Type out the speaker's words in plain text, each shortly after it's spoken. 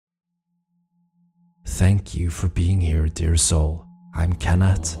Thank you for being here, dear soul. I'm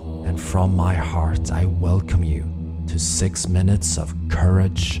Kenneth, and from my heart I welcome you to 6 minutes of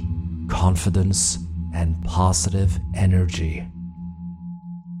courage, confidence, and positive energy.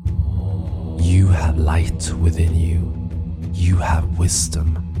 You have light within you. You have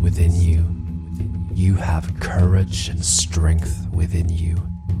wisdom within you. You have courage and strength within you.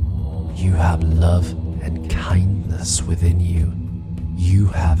 You have love and kindness within you. You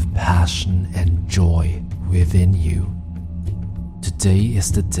have passion and joy within you. Today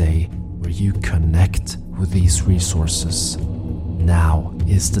is the day where you connect with these resources. Now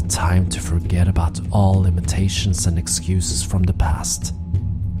is the time to forget about all limitations and excuses from the past.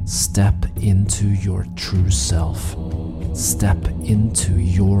 Step into your true self. Step into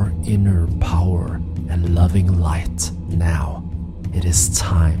your inner power and loving light now. It is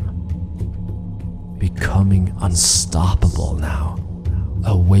time. Becoming unstoppable now.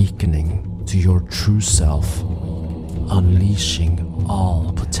 Awakening to your true self. Unleashing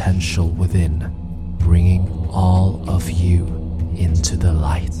all potential within. Bringing all of you into the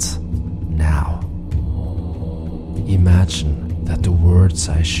light now. Imagine that the words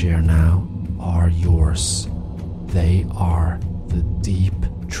I share now are yours. They are the deep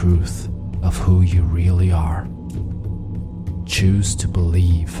truth of who you really are. Choose to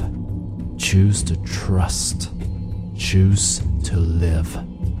believe. Choose to trust. Choose to live.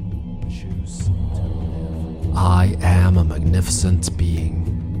 Choose to live. I am a magnificent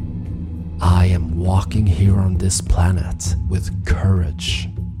being. I am walking here on this planet with courage.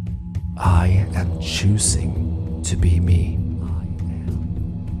 I am choosing to be me.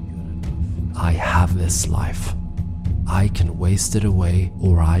 I have this life. I can waste it away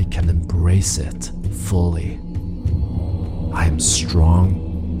or I can embrace it fully. I am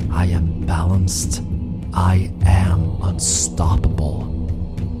strong. I am balanced. I am unstoppable.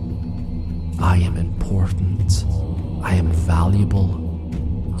 I am important. I am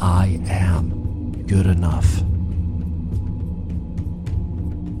valuable. I am good enough.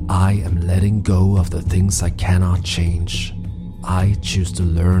 I am letting go of the things I cannot change. I choose to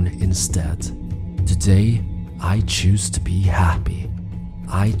learn instead. Today, I choose to be happy.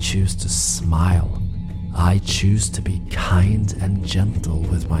 I choose to smile. I choose to be kind and gentle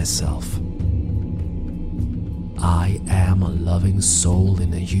with myself. I am a loving soul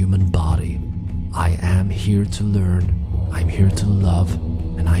in a human body. I am here to learn. I'm here to love,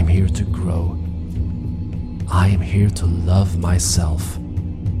 and I'm here to grow. I am here to love myself.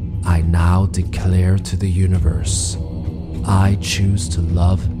 I now declare to the universe, I choose to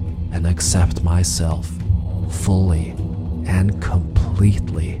love and accept myself fully and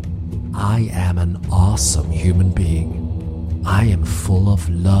completely. I am an awesome human being. I am full of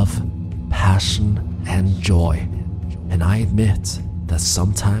love, passion, and joy. And I admit that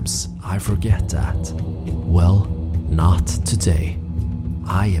sometimes I forget that. Well, not today.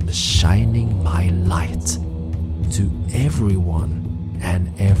 I am shining my light to everyone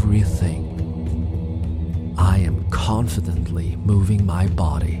and everything. I am confidently moving my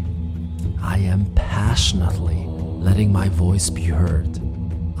body. I am passionately letting my voice be heard.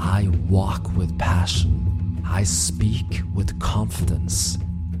 I walk with passion. I speak with confidence.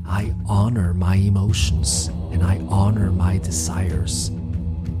 I honor my emotions and I honor my desires.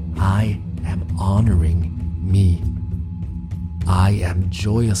 I am honoring me. I am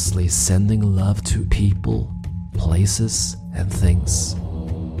joyously sending love to people, places, and things.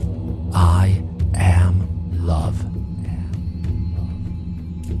 I am love.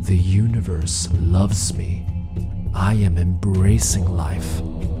 The universe loves me. I am embracing life.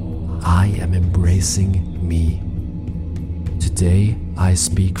 I am embracing me. Today, I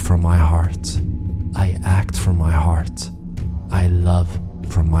speak from my heart. I act from my heart. I love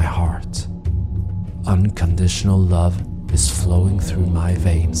from my heart. Unconditional love is flowing through my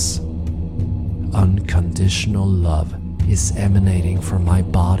veins. Unconditional love is emanating from my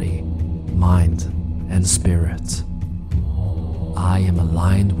body, mind, and spirit. I am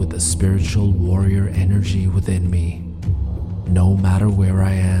aligned with the spiritual warrior energy within me. No matter where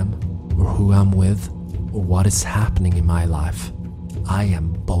I am, or who I'm with, or what is happening in my life, I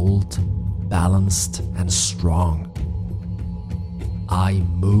am bold, balanced, and strong. I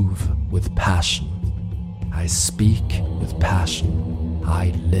move with passion. I speak with passion.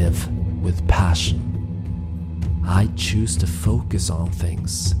 I live with passion. I choose to focus on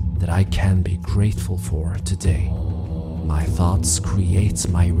things that I can be grateful for today. My thoughts create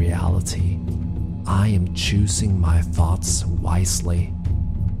my reality. I am choosing my thoughts wisely.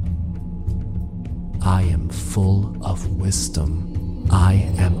 I am full of wisdom. I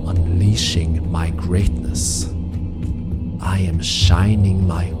am unleashing my greatness. I am shining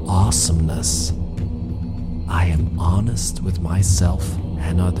my awesomeness. I am honest with myself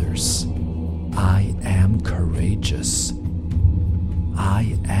and others. I am courageous.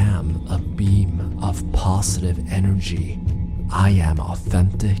 I am a beam of positive energy. I am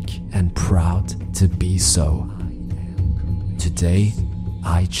authentic and proud to be so. Today,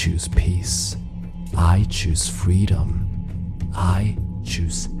 I choose peace. I choose freedom. I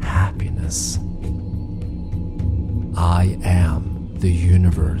choose happiness. I am the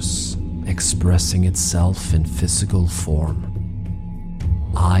universe expressing itself in physical form.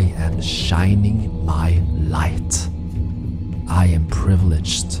 I am shining my light. I am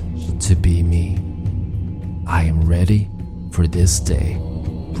privileged to be me. I am ready for this day.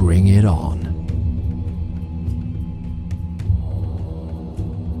 Bring it on.